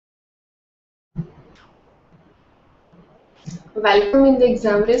Welcome in the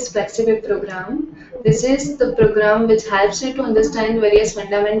Examrace Flexible program. This is the program which helps you to understand various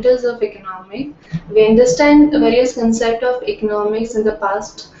fundamentals of economics. We understand various concepts of economics in the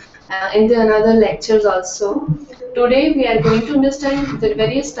past, in the another lectures also. Today we are going to understand the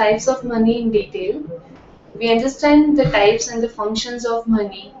various types of money in detail. We understand the types and the functions of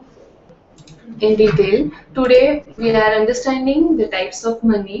money in detail. Today we are understanding the types of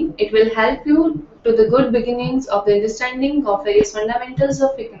money. It will help you to the good beginnings of the understanding of various fundamentals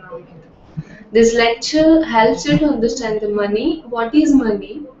of economics. This lecture helps you to understand the money, what is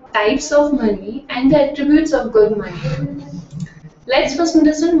money, types of money, and the attributes of good money. Let's first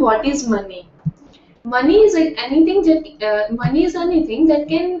understand what is money. Money is anything that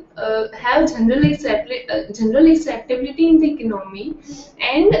can have general acceptability in the economy,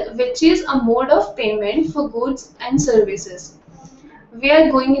 and which is a mode of payment for goods and services. We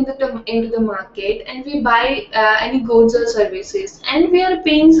are going into the market and we buy any goods or services, and we are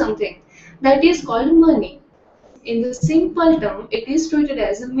paying something that is called money. In the simple term, it is treated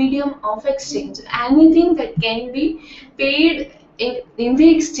as a medium of exchange. Anything that can be paid in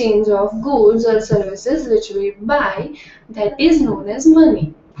the exchange of goods or services which we buy, that is known as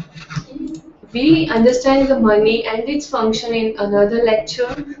money. We understand the money and its function in another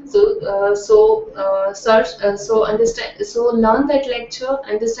lecture. So learn that lecture,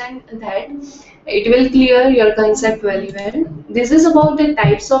 understand that. It will clear your concept very well. This is about the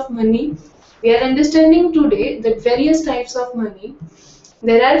types of money. We are understanding today that various types of money.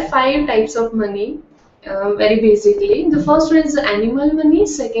 There are 5 types of money. Very basically, the first one is the animal money,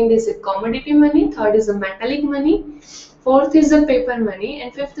 second is the commodity money, third is the metallic money, fourth is the paper money,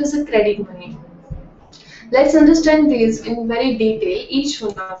 and fifth is the credit money. Let's understand these in very detail, each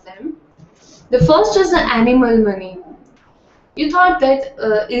one of them. The first is the animal money. You thought that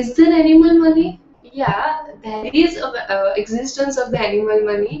is there animal money? Yeah, there is a existence of the animal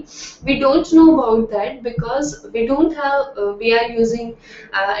money. We don't know about that because we don't have. We are using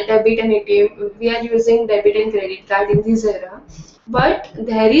debit and ATM. We are using debit and credit card in this era. But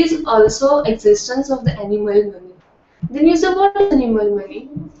there is also existence of the animal money. Then you say, what is animal money?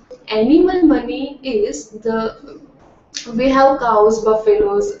 Animal money is the we have cows,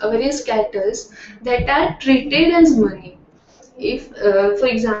 buffaloes, various cattle that are treated as money. If, for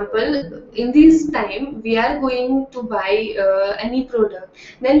example, in this time we are going to buy any product,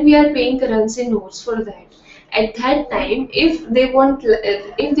 then we are paying currency notes for that. At that time, if they would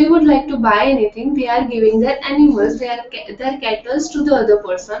like to buy anything, they are giving their animals, their cattle to the other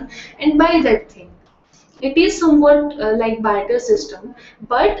person and buy that thing. It is somewhat like barter system,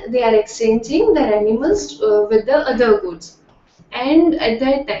 but they are exchanging their animals with the other goods. And at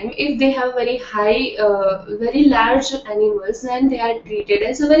that time, if they have very large animals, then they are treated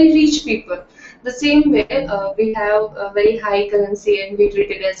as a very rich people. The same way, we have a very high currency and we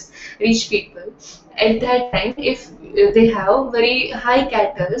treated as rich people. At that time, if they have very high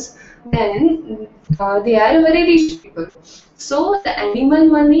cattle, then they are very rich people. So the animal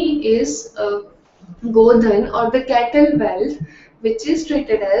money is Godhan or the cattle wealth, which is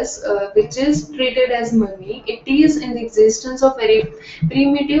treated as money. It is in the existence of very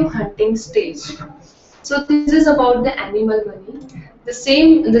primitive hunting stage. So this is about the animal money. The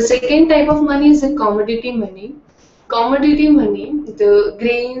second type of money is the commodity money. Commodity money, the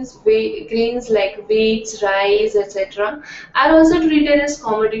grains like wheat, rice, etc., are also treated as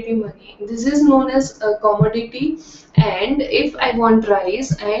commodity money. This is known as a commodity. And if I want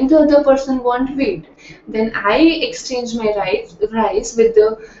rice and the other person want wheat, then I exchange my rice with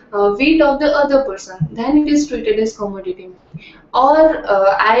the wheat of the other person. Then it is treated as commodity money. Or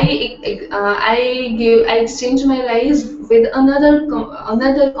I exchange my rice with another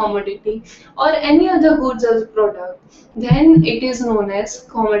commodity or any other goods or product. Then it is known as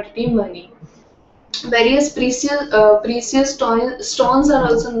commodity money. Various stones are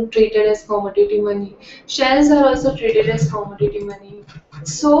also treated as commodity money. Shells are also treated as commodity money.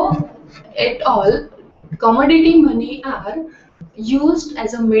 So, at all, commodity money are used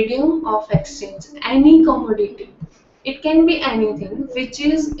as a medium of exchange. Any commodity, it can be anything which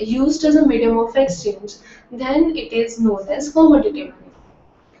is used as a medium of exchange, then it is known as commodity money.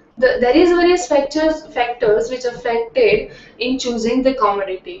 There is various factors which affected in choosing the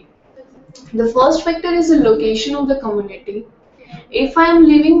commodity. The first factor is the location of the community. If I am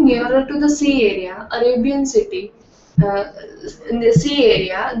living nearer to the sea area, Arabian city, uh, in the sea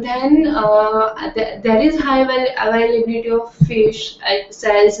area, then there is high availability of fish,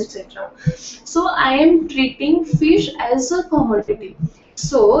 cells, etc. So I am treating fish as a commodity.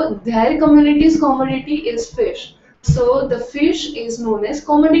 So their community's commodity is fish. So the fish is known as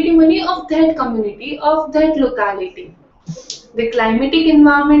commodity money of that community, of that locality. The climatic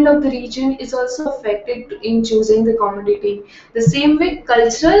environment of the region is also affected in choosing the commodity. The same way,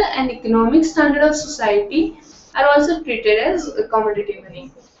 cultural and economic standard of society are also treated as commodity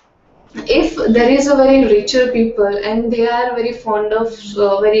money. If there is a very richer people and they are very fond of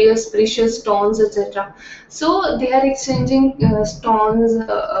various precious stones, etc., so they are exchanging stones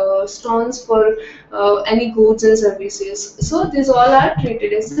for any goods and services, so these all are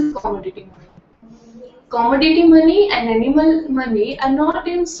treated as a commodity money. Commodity money and animal money are not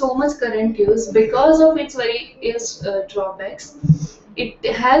in so much current use because of its various drawbacks. It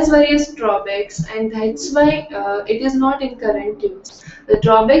has various drawbacks, and that's why it is not in current use. The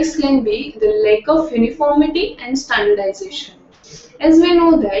drawbacks can be the lack of uniformity and standardization. As we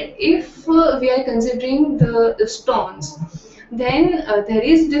know that if we are considering the stones, then there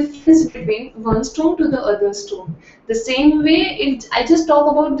is difference between one stone to the other stone. The same way, I just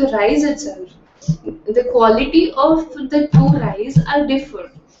talk about the rice itself. The quality of the two rice are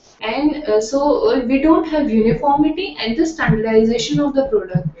different, and we don't have uniformity and the standardization of the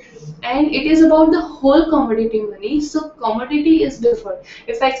product. And it is about the whole commodity money. So commodity is different.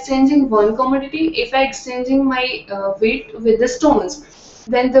 If I exchanging one commodity, if I exchanging my wheat with the stones,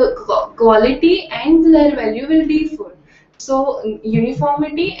 then the quality and their value will differ. So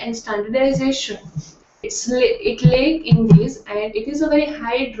uniformity and standardization, it lack in this, and it is a very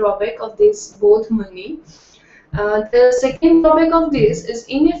high drawback of this both money. The second drawback of this is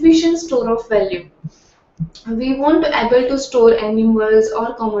inefficient store of value. We want to able to store animals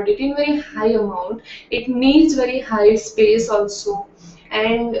or commodity in very high amount. It needs very high space also,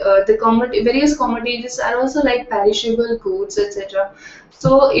 and the various commodities are also like perishable goods, etc.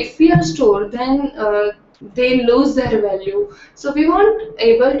 So if we are stored, then they lose their value. So we want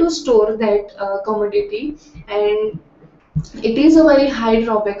able to store that commodity, and it is a very high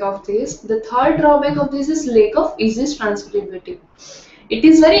drawback of this. The third drawback of this is lack of easy transferability. It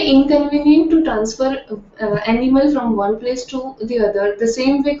is very inconvenient to transfer animal from one place to the other. The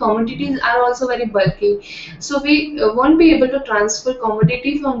same way, commodities are also very bulky, so we won't be able to transfer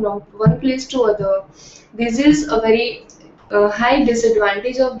commodity from one place to other. This is a very high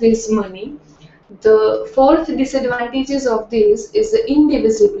disadvantage of this money. The fourth disadvantages of this is the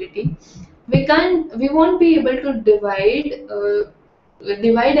indivisibility. We won't be able to divide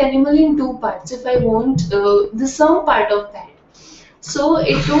animal in two parts if I want the some part of that. So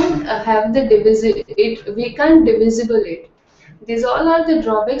it don't have the we can't divisible it. These all are the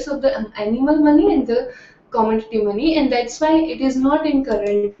drawbacks of the animal money and the commodity money, and that's why it is not in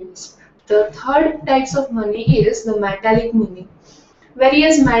current use. The third types of money is the metallic money.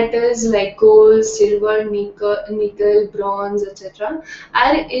 Various metals like gold, silver, nickel, bronze, etc.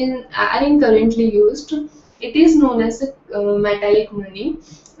 are in currently used. It is known as the metallic money.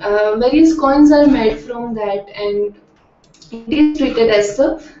 Various coins are made from that, and it is treated as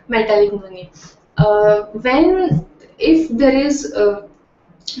the metallic money. When if there is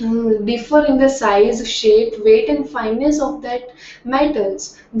differ in the size, shape, weight, and fineness of that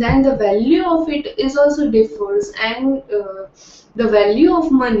metals, then the value of it is also differs, and the value of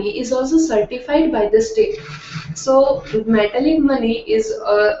money is also certified by the state. So metallic money is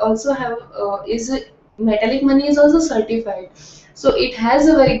also have is metallic money is also certified, so it has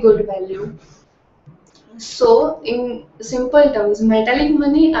a very good value. So, in simple terms, metallic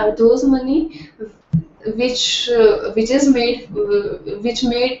money are those money which made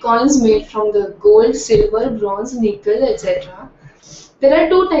coins made from the gold, silver, bronze, nickel, etc. There are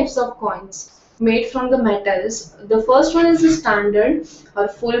two types of coins made from the metals. The first one is the standard or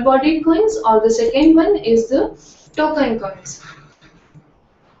full-bodied coins, or the second one is the token coins.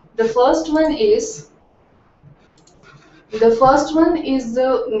 The first one is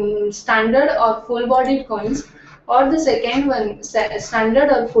the standard or full-bodied coins, or the second one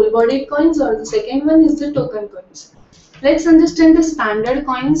standard or full-bodied coins, or the second one is the token coins. Let's understand the standard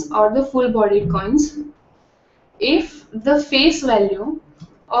coins or the full-bodied coins. If the face value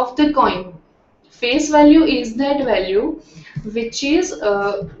of the coin, face value is that value which is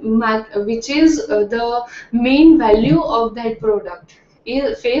the main value of that product.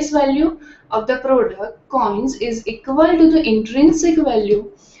 Face value of the product coins is equal to the intrinsic value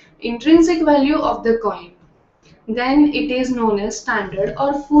of the coin, then it is known as standard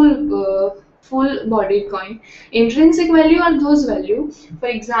or full bodied coin. Intrinsic value are those value. For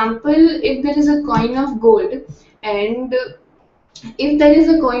example, if there is a coin of gold, and if there is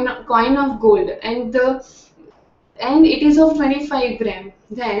a coin of gold, and and it is of 25 gram,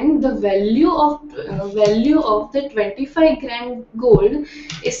 then the value of the 25 gram gold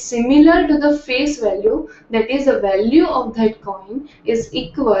is similar to the face value, that is the value of that coin is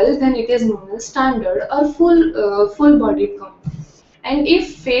equal, then it is known as standard or full bodied coin. And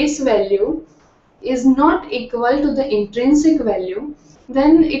if face value is not equal to the intrinsic value,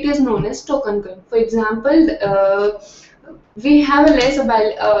 then it is known as token coin. For example, we have a less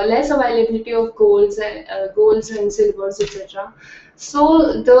availability of golds and silvers, etc.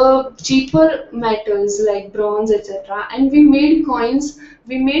 So the cheaper metals like bronze, etc. And we made coins.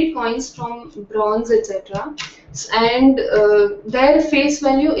 We made coins from bronze, etc. And their face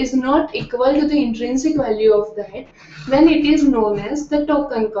value is not equal to the intrinsic value of that. Then it is known as the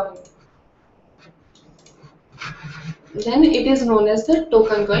token coin. Then it is known as the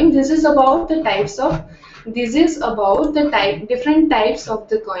token coin. This is about the types of different types of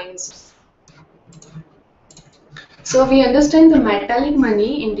the coins. So we understand the metallic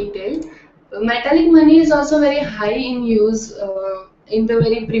money in detail. Metallic money is also very high in use in the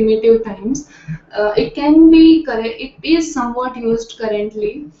very primitive times. It is somewhat used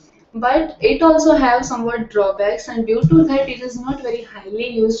currently, but it also have somewhat drawbacks, and due to that it is not very highly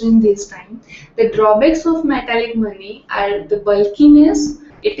used in this time. The drawbacks of metallic money are the bulkiness.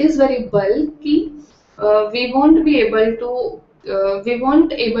 It is very bulky. We won't be able to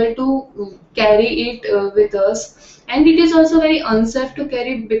carry it with us, and it is also very unsafe to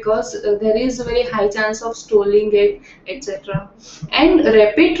carry because there is a very high chance of stealing it, etc. And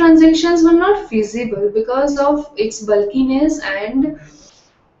rapid transactions were not feasible because of its bulkiness and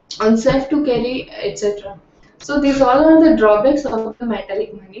unsafe to carry, etc. So these all are the drawbacks of the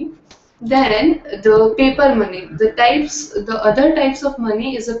metallic money. Then the paper money. The other types of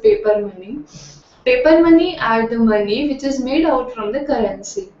money is a paper money. Paper money are the money which is made out from the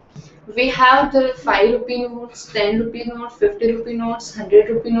currency. We have the 5 rupee notes, 10 rupee notes, 50 rupee notes, 100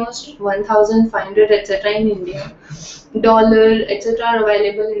 rupee notes, 1500, etc. in India. Dollar, etc. are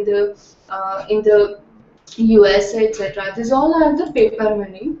available in the USA, etc. These all are the paper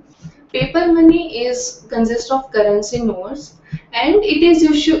money. Paper money consists of currency notes, and it is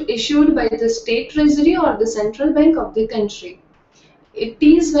issued by the state treasury or the central bank of the country. It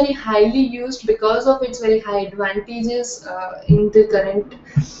is very highly used because of its very high advantages in the current.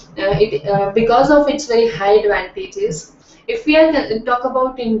 Because of its very high advantages. If we talk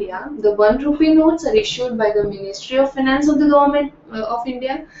about India, the 1 rupee notes are issued by the Ministry of Finance of the Government of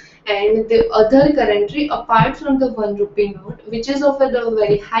India, and the other currency apart from the 1 rupee note, which is of a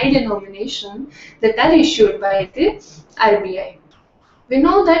very high denomination, that are issued by the RBI. We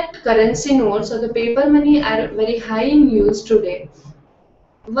know that currency notes or the paper money are very high in use today.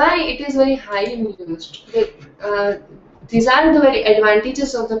 Why it is very high in use? These are the very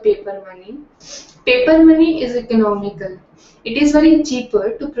advantages of the paper money. Paper money is economical. It is very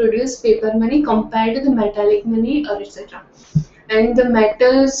cheaper to produce paper money compared to the metallic money or etc. And the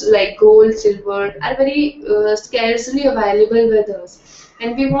metals like gold, silver are very scarcely available with us,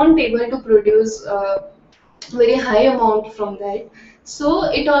 and we won't able to produce very high amount from that. So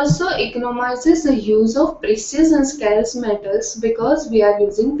it also economizes the use of precious and scarce metals because we are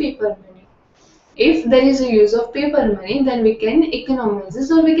using paper money. If there is a use of paper money, then we can economize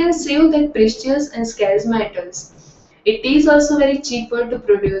this, or we can save that precious and scarce metals. It is also very cheaper to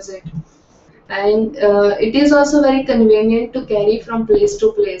produce it, and it is also very convenient to carry from place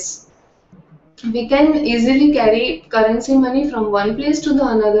to place. We can easily carry currency money from one place to the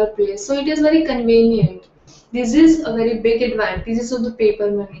another place, so it is very convenient. This is a very big advantage of the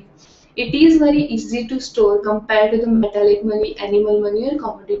paper money. It is very easy to store compared to the metallic money, animal money or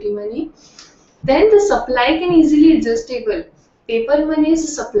commodity money. Then the supply can easily adjustable. Paper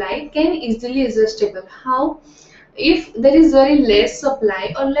money's supply can easily adjustable. How? If there is very less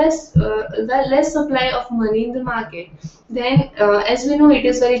supply or less supply of money in the market, then as we know, it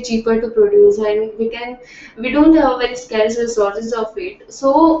is very cheaper to produce, and we don't have very scarce resources of it,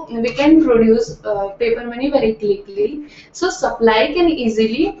 so we can produce paper money very quickly. So supply can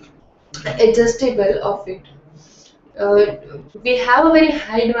easily adjustable of it. We have a very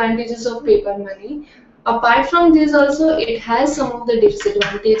high advantages of paper money. Apart from this also, it has some of the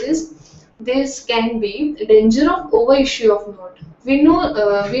disadvantages. This can be danger of overissue of note. We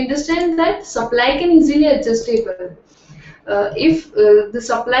understand that supply can easily adjustable. If the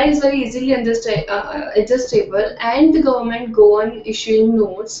supply is very easily adjustable and the government go on issuing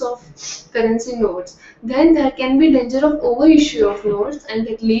notes of currency notes, then there can be danger of overissue of notes, and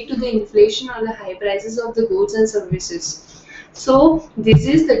that lead to the inflation or the high prices of the goods and services. So this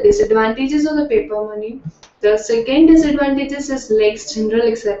is the disadvantages of the paper money. The second disadvantage is lacks general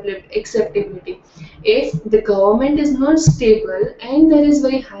acceptability. If the government is not stable and there is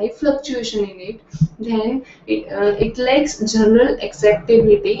very high fluctuation in it, then it lacks general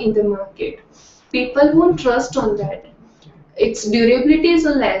acceptability in the market. People won't trust on that. Its durability is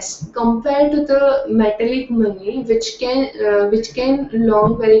less compared to the metallic money, which can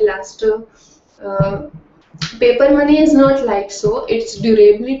long very last. Paper money is not like so. Its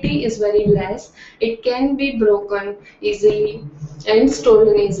durability is very less. It can be broken easily and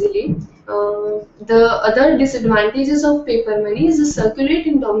stolen easily. The other disadvantages of paper money is to circulate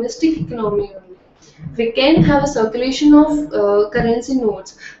in domestic economy only. We can have a circulation of currency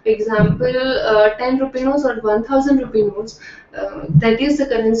notes. For example, 10 rupee notes or 1000 rupee notes. That is the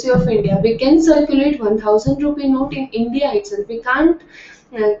currency of India. We can circulate 1000 rupee note in India itself. We can't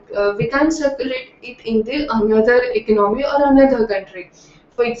circulate it in the another economy or another country.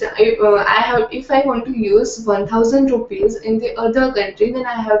 For example, if I want to use 1000 rupees in the other country, then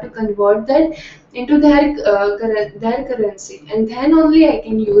I have to convert that into their currency, and then only I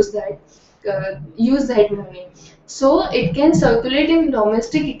can use that money. So it can circulate in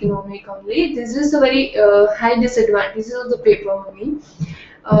domestic economic only. This is a very high disadvantages of the paper money.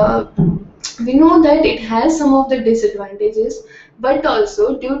 Uh, we know that it has some of the disadvantages, but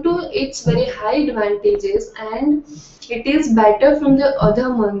also due to its very high advantages and it is better from the other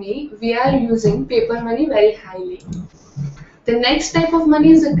money, we are using paper money very highly. The next type of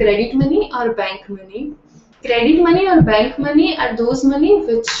money is the credit money or bank money. Credit money or bank money are those money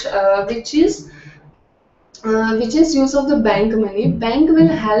which is use of the bank money. Bank will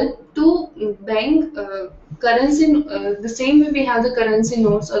help to bank currency, the same way we have the currency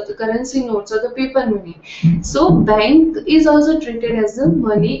notes or the paper money. So bank is also treated as the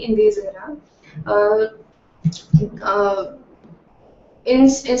money in this era. Uh, uh,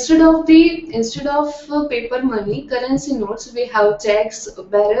 instead of paper money, currency notes, we have checks,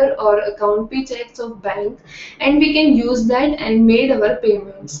 bearer or account pay checks of bank, and we can use that and made our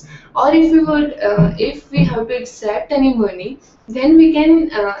payments. Or if we have to accept any money, then we can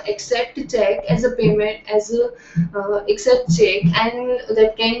accept check as a payment, as a accept check, and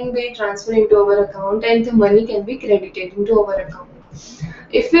that can be transferred into our account, and the money can be credited into our account.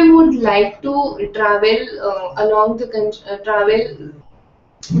 If we would like to travel along the travel,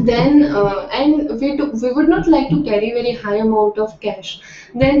 then we would not like to carry very high amount of cash,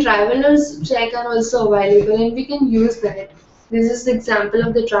 then travelers check are also available and we can use that. This is the example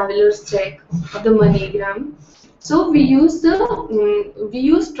of the travelers check of the MoneyGram. So we use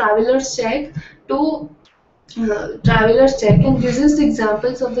travelers check to travelers check, and this is the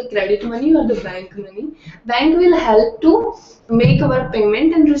examples of the credit money or the bank money. Bank will help to make our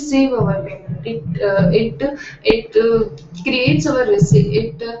payment and receive our payment. It creates our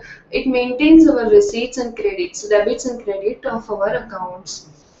receipt. It maintains our receipts and credits, debits and credit of our accounts.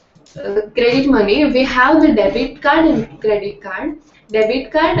 Credit money, we have the debit card and credit card.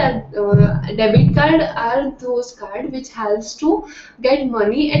 Debit card are those card which helps to get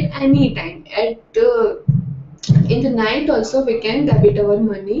money at any time. In the night also we can debit our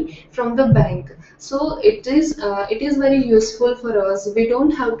money from the bank. So it is very useful for us. We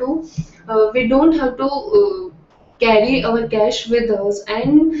don't have to carry our cash with us,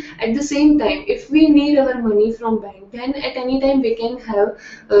 and at the same time if we need our money from bank, then at any time we can have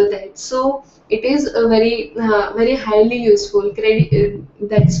that. So it is a very highly useful credit.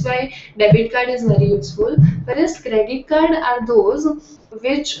 That's why debit card is very useful. Whereas credit card are those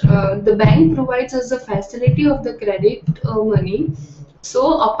which the bank provides us the facility of the credit money.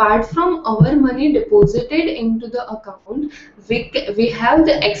 So apart from our money deposited into the account, we have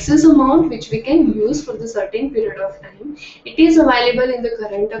the excess amount which we can use for the certain period of time. It is available in the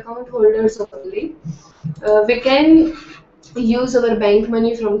current account holders only. We can use our bank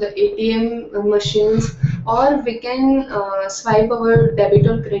money from the ATM machines, or we can swipe our debit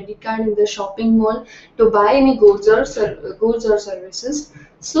or credit card in the shopping mall to buy any goods or services.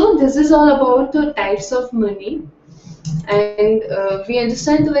 So this is all about the types of money, and we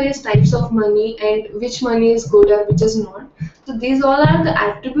understand the various types of money and which money is good or which is not. So these all are the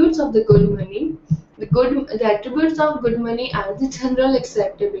attributes of the good money. The attributes of good money are the general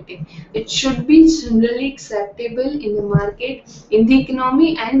acceptability. It should be generally acceptable in the market, in the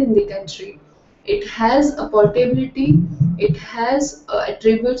economy, and in the country. It has a portability. It has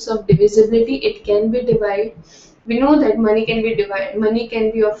attributes of divisibility. It can be divided. We know that money can be divided. Money can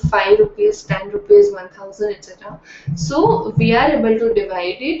be of 5 rupees, 10 rupees, 1000, etc. So we are able to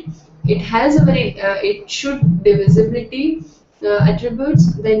divide it. It has a it should divisibility,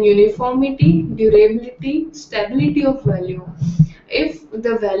 attributes, then uniformity, durability, stability of value. if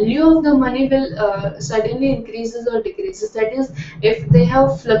the value of the money will suddenly increases or decreases, that is, if they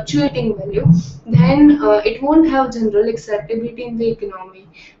have fluctuating value, then it won't have general acceptability in the economy.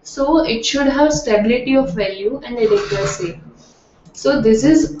 So it should have stability of value and adequacy. So this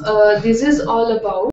is all about